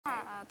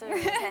둘,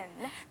 셋,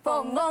 넷.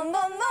 봄이었어요.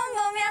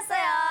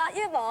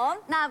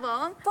 유봄,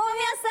 나봄,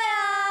 봄이었어요.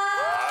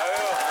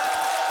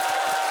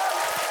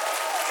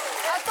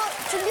 또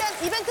준비한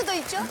이벤트도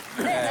있죠?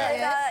 네,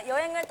 저희가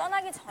여행을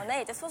떠나기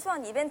전에 이제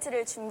소소한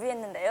이벤트를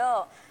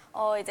준비했는데요.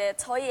 이제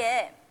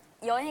저희의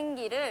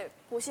여행기를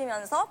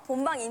보시면서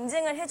본방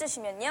인증을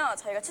해주시면요.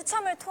 저희가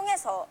추첨을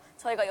통해서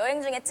저희가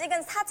여행 중에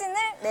찍은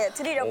사진을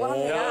드리려고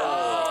합니다.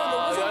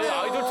 너무 좋네요.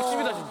 아이돌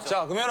특집이다, 진짜.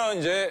 자, 그러면은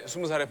이제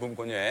 20살의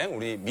봄꽃 여행,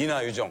 우리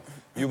미나, 유정,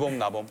 유봄,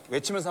 나봄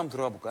외치면서 한번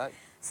들어가 볼까요?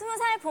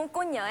 20살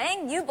봄꽃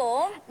여행,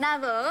 유봄,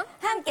 나봄,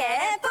 함께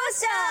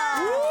보쇼!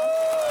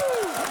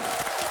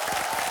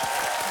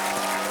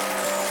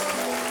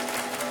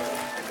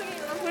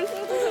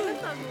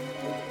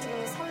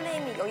 지금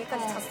설레임이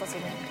여기까지 찼어,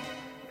 지금.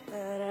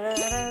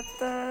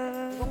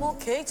 이거 뭐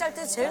계획 짤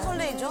때 제일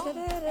설레이죠?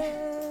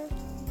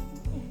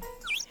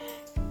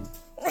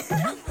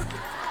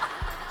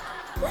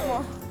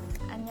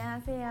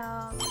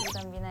 안녕하세요.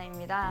 구구단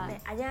미나입니다. 네,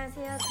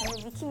 안녕하세요.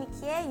 저는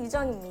미키미키의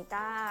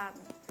유정입니다.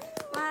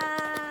 와.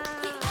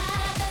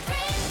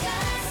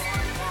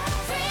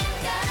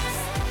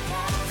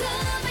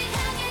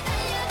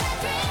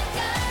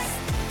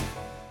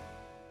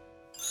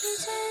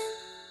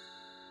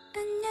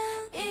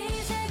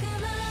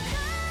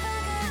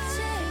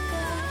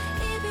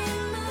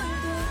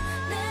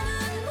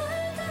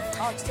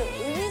 아, 진짜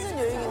의미 있는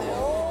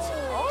여행이네요.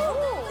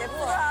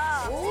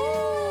 예쁘다.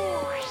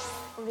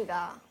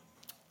 우리가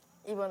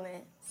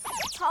이번에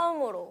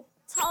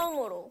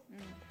처음으로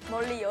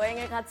멀리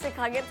여행을 같이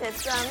가게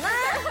됐잖아.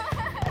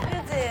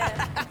 그치?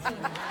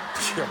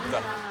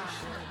 귀엽다.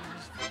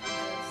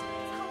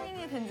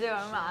 성인이 된 지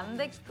얼마 안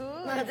됐고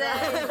맞아.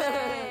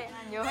 이제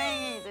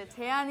여행이 이제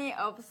제한이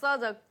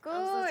없어졌고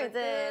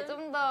이제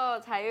좀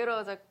더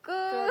자유로워졌고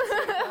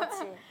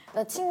그렇지.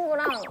 나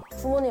친구랑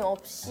부모님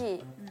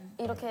없이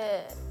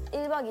이렇게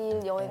 1박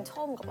 2일 여행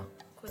처음 가봐.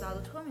 그거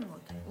나도 처음인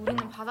것 같아.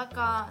 우리는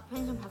바닷가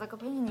펜션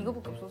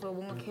이거밖에 없어서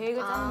뭔가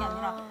계획을 짜는 게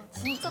아니라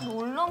진짜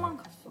놀러만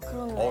갔어.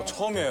 그렇네.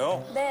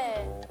 처음이에요?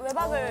 네,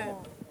 외박을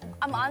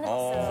아마 안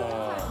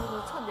해봤어요.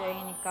 그래서 첫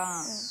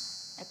여행이니까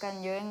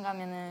약간 여행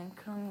가면은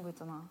그런 거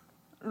있잖아.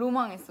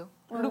 로망했어.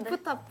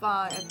 루프탑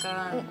바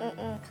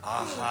약간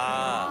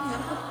아하.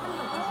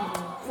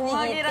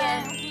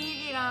 분위기랑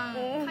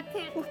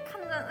칵테일 딱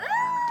한 잔.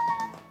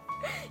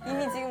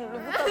 이미 지금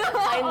루프탑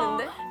다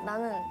했는데?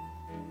 나는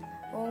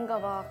뭔가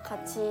막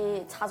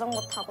같이 자전거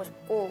타고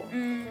싶고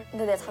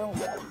근데 내가 자전거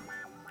못 타.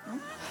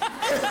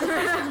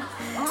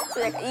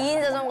 그래서 약간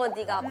 2인 자전거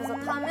네가 앞에서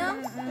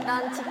타면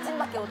난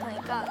직진밖에 못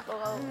타니까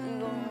너가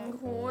이거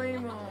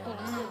고마워.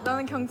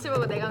 너는 경치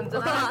보고 내가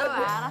운전하고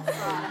알았어.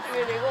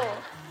 그리고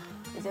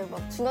이제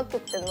막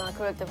중학교 때나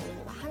그럴 때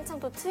보면 한창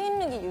또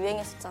트윈룩이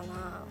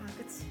유행했었잖아.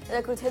 그치.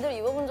 내가 그걸 제대로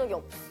입어본 적이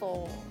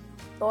없어.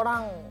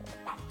 너랑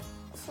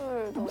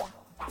술도.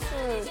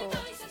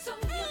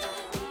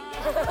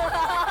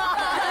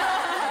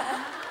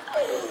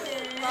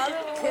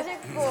 나를 보고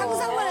싶고.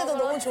 상상만 해도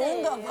너무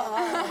좋은가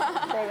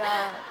봐.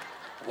 내가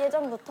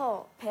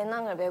예전부터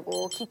배낭을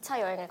메고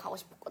기차 여행을 가고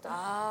싶었거든.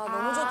 아,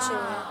 너무 좋지.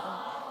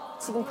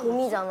 지금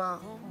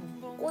봄이잖아.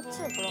 꽃을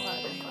보러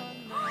가야 될 거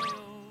아니야.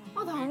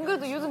 아, 나 안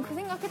그래도 요즘 그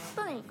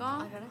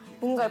생각했다니까.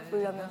 뭔가를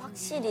보려면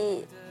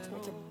확실히 좀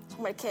이렇게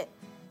정말 이렇게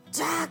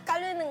쫙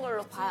깔려있는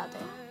걸로 봐야 돼.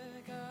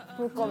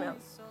 볼 거면.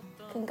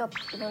 그러니까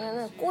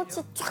이번에는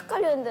꽃이 쫙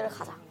깔려있는 데를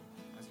가자.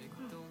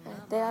 네,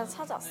 내가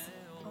찾아왔어.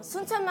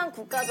 순천만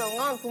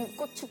국가정원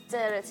봄꽃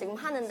축제를 지금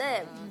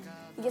하는데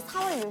이게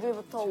 4월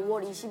 6일부터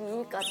 5월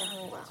 22일까지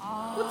하는 거야.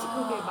 꽃이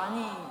그렇게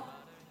많이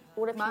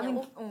올해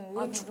피냐고?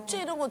 아,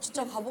 축제 이런 거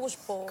진짜 가보고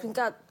싶어.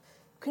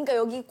 그러니까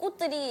여기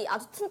꽃들이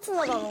아주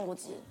튼튼하다는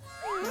거지.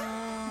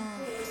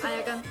 아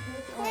약간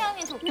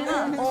토양이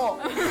좋구나.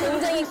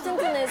 굉장히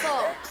튼튼해서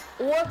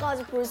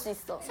 5월까지 볼 수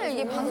있어. 사실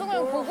이게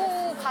방송을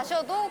보고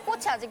가셔도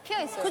꽃이 아직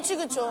피어 있어요.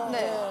 그쵸.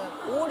 네.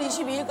 5월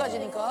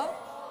 22일까지니까.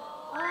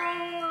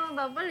 아,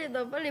 나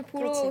빨리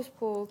보러 가고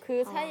싶어.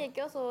 그 사이에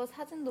껴서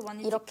사진도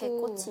많이 이렇게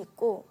찍고. 꽃이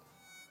있고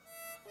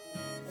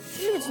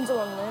이게 진짜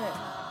많네.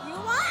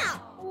 이거 봐!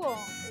 우와.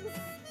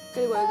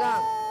 그리고 여기가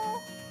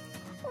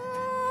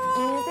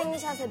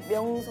인생샷의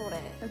명소래.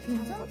 야,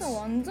 괜찮다.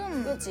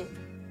 완전 그렇지?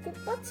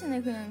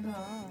 꽃밭이네 그냥 다.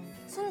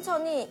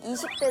 순천이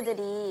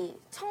 20대들이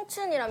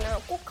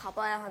청춘이라면 꼭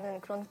가봐야 하는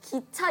그런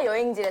기차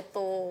여행지래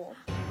또.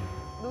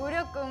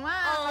 노렸구만.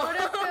 또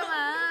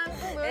노렸구만.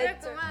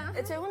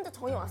 애초에 혼자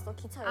정이 왔어,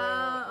 기차 여행.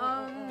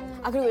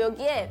 아, 그리고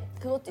여기에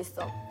그것도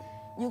있어.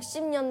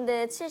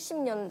 60년대,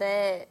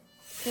 70년대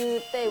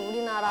그때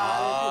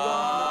우리나라를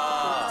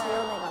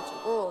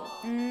배경으로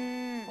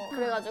재현해가지고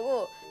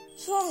그래가지고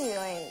추억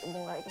여행,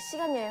 뭔가 이렇게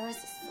시간 여행 할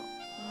수 있어.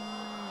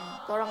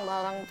 너랑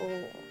나랑도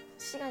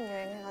시간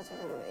여행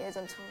해가지고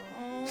예전처럼.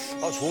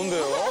 아,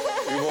 좋은데요?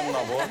 유봄,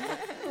 나봄.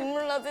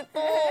 눈물 나지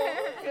또.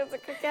 그래서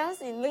그렇게 할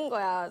수 있는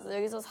거야. 그래서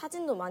여기서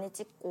사진도 많이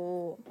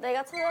찍고.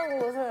 내가 찾아온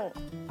곳은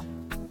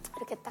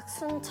이렇게 딱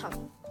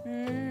순천.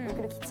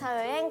 그리고 기차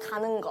여행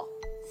가는 거.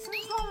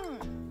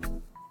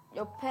 순천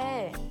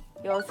옆에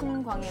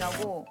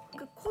여순광이라고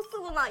그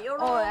코스구나, 약간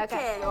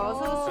요렇게.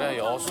 여수. 그래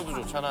여수도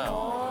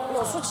좋잖아요.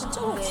 여수 진짜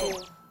좋지.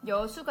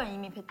 여수가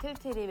이미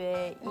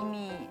배틀트립에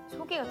이미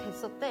소개가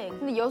됐었대.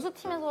 근데 여수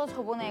팀에서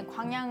저번에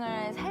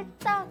광양을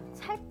살짝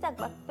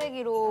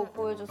맛배기로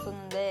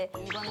보여줬었는데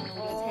이번에는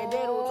우리가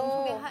제대로 좀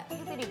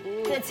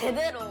소개해드리고. 그래,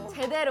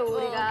 제대로.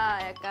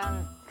 우리가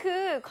약간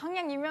그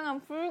광양 유명한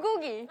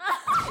불고기.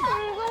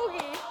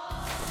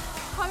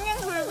 광양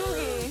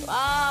불고기.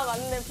 아,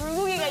 맞네.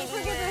 불고기가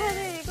소개도 있네.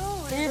 해드리고.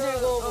 되게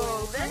즐거워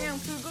보이는데? 광양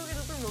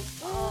불고기도 좀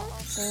먹고.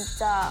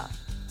 진짜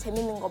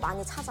재밌는 거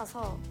많이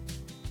찾아서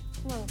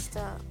한번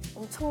진짜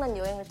엄청난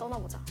여행을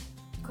떠나보자.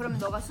 그럼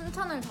너가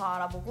순천을 더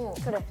알아보고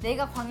그래.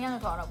 내가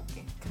광양을 더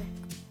알아볼게.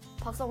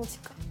 박수 한번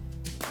칠까?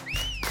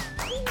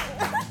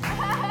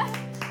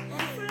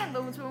 플랜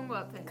너무 좋은 것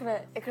같아.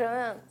 그래.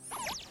 그러면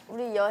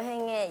우리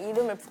여행에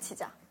이름을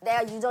붙이자.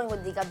 내가 유정이고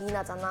네가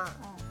미나잖아.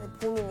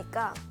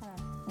 봄이니까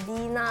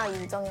미나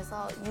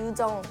유정에서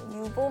유정,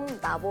 유봄,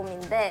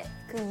 나봄인데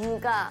그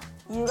유가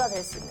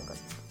될 수 있는 거지.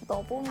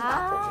 너봄,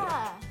 나봄.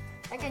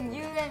 약간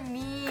you and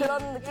me.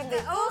 그런 느낌도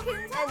있고.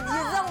 괜찮아. And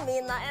유정,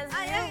 미나, and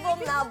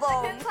유봄,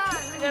 나봄. 괜찮아.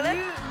 그래?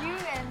 You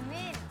and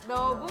me.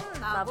 너봄,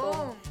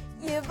 나봄.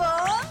 유봄,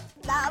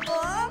 나봄,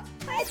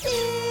 파이팅!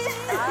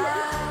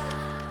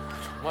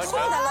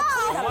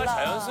 정말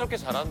자연스럽게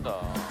잘한다.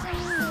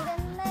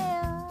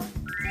 준비됐나요?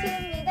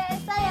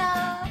 준비됐어요.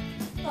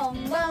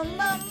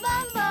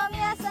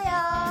 봄봄봄봄봄이었어요.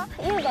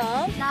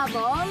 1번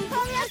나봄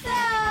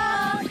봄이었어요.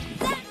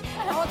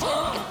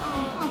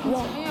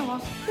 재미가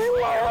맛있어.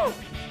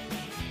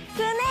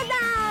 그네다!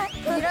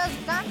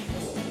 밀어줄까?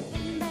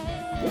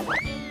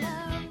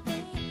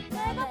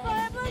 내가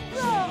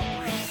밟았어.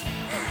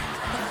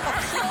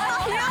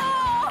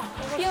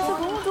 귀여워.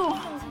 너무 좋아.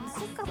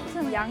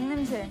 무슨 양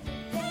냄새.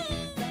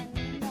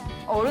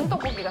 어른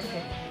떡볶이 같아.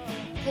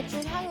 대추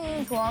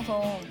향이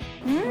좋아서.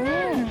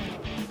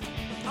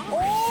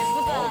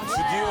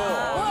 드디어.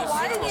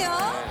 와인이야?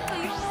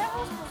 이런 거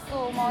해보고 싶었어.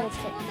 막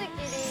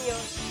친구들끼리.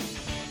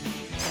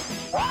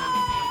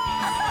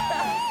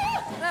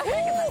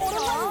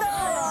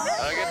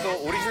 아, 이게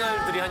또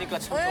오리지널들이 하니까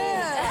참 또.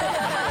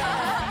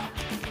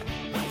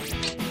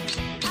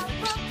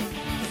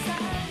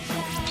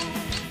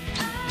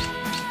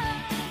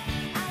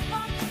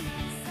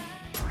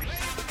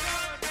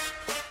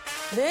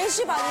 네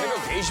시 반이야. 새벽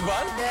 4시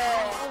반?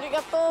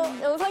 우리가 또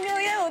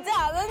영상역에 오지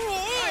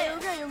않았니?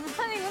 여기가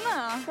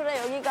영산이구나. 그래,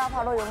 여기가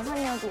바로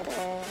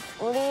영상역이래.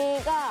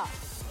 우리가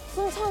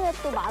순천에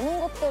또 많은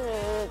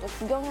것들을 또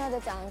구경해야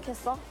되지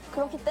않겠어?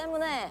 그렇기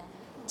때문에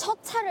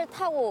첫 차를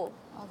타고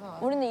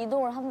우리는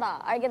이동을 한다.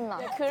 알겠나?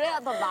 그래야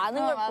더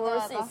많은 걸 볼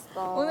수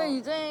있어. 오늘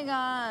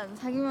유정이가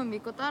자기만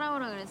믿고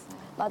따라오라 그랬어.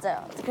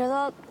 맞아요.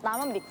 그래서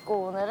나만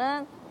믿고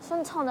오늘은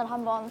순천을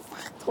한번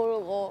싹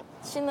돌고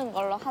쉬는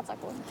걸로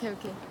하자고. 오케이.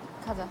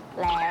 가자.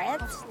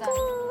 렛츠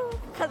고!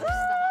 가자.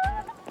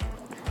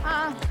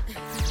 아.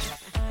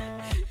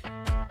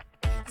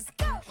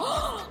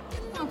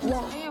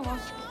 이게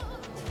맛있어.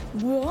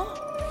 뭐야?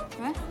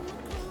 왜?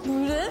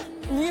 그래?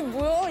 이게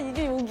뭐야?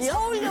 이게 여기야?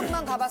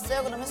 서울역만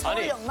가봤어요? 그러면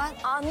서울역만?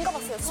 안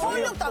가봤어요.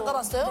 서울역도 안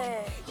가봤어요?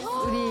 네.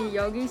 우리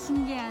여기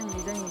신기한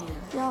유정이에요.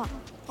 야,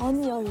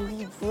 아니야,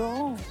 여기 뭐야?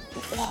 와,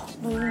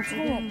 나 여기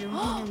처음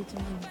와. 여기 좀.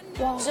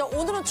 진짜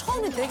오늘은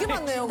처음이 되게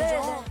많네요, 네,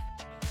 그죠?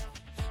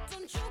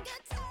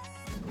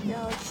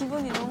 야,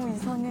 기분이 너무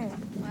이상해.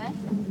 왜?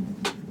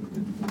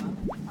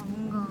 아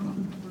뭔가.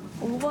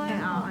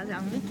 오바야. 아직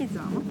안 믿기지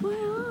않아?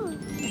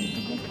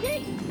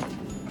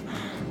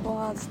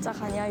 와, 진짜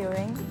가냐,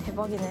 여행?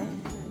 대박이네.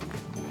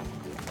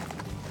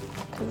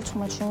 그리고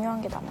정말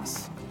중요한 게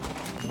남았어.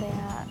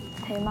 내가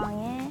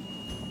대망의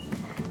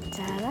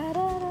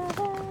짜라라라라,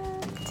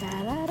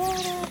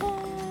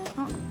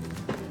 짜라라라라.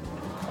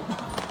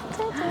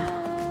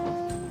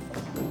 짜잔.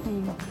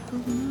 이거구나.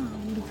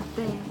 우리 그때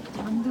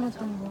만들어준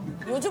거.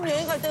 요즘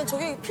여행 갈 때는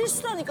저게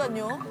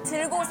필수라니까요.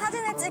 들고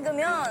사진을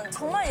찍으면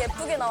정말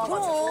예쁘게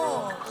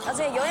나와가지고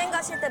나중에 여행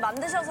가실 때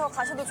만드셔서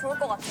가셔도 좋을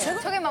것 같아요.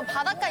 저게 막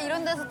바닷가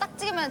이런 데서 딱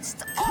찍으면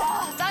진짜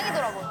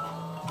짱이더라고.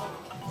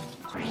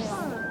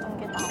 어떤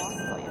게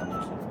나왔어,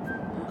 이렇게.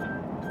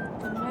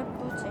 너무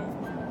예쁘지?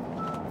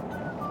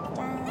 짠.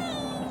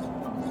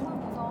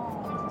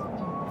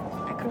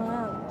 아, 그러면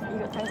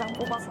이거 당장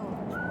뽑아서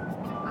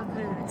아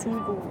그래.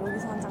 들고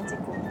여기서 한 장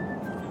찍고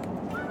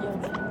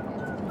여기.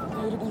 아,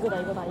 이거다.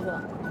 이렇게.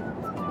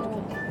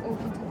 오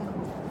괜찮다.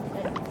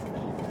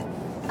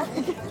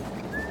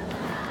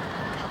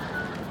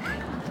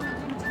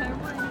 잘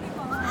보이니까.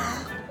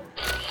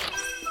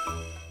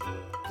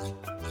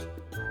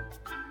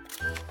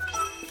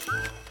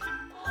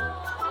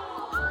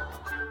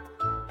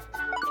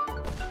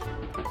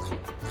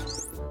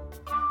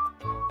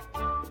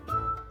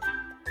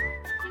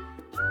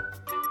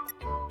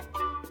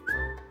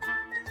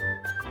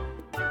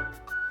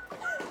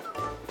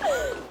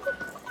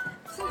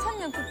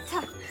 순천역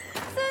도착.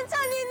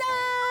 순천이다!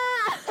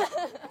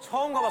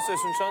 처음 가봤어요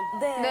순천?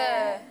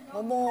 네.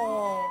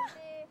 어머.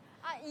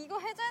 아 이거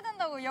해줘야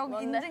된다고 역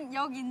뭔데?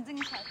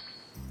 인증샷.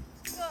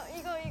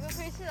 이거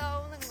글씨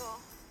나오는 거.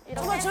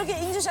 정말 저렇게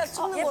인증샷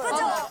찍는 거예요.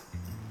 예쁘죠?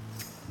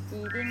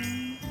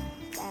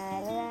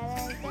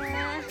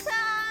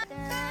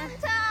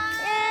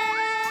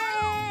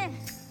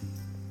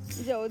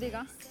 이제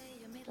어디가?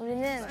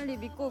 우리는 빨리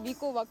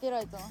믿고 맡기라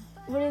했잖아.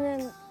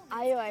 우리는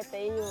아이오아이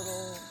때 이후로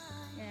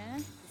예.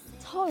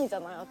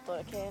 처음이잖아요. 또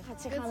이렇게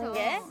같이 가는 그쵸.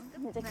 게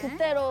이제 네.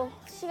 그때로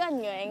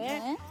시간 여행을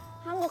네.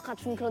 한 것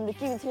같은 그런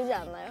느낌이 들지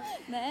않나요?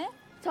 네.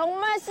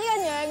 정말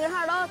시간 여행을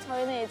하러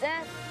저희는 이제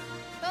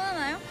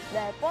떠나나요?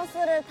 네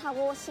버스를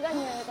타고 시간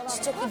여행을 떠나요.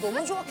 진짜 그거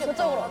너무 좋았겠다.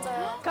 그쪽으로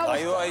가고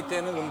아이오아이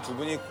때는 그럼 두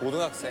분이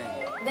고등학생.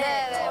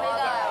 네,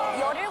 저희가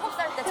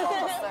 17살 때 처음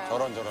봤어요.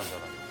 저런.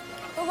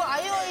 그리고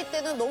아이오아이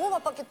때는 너무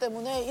바빴기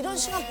때문에 이런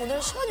시간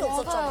보낼 시간이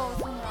없었잖아요.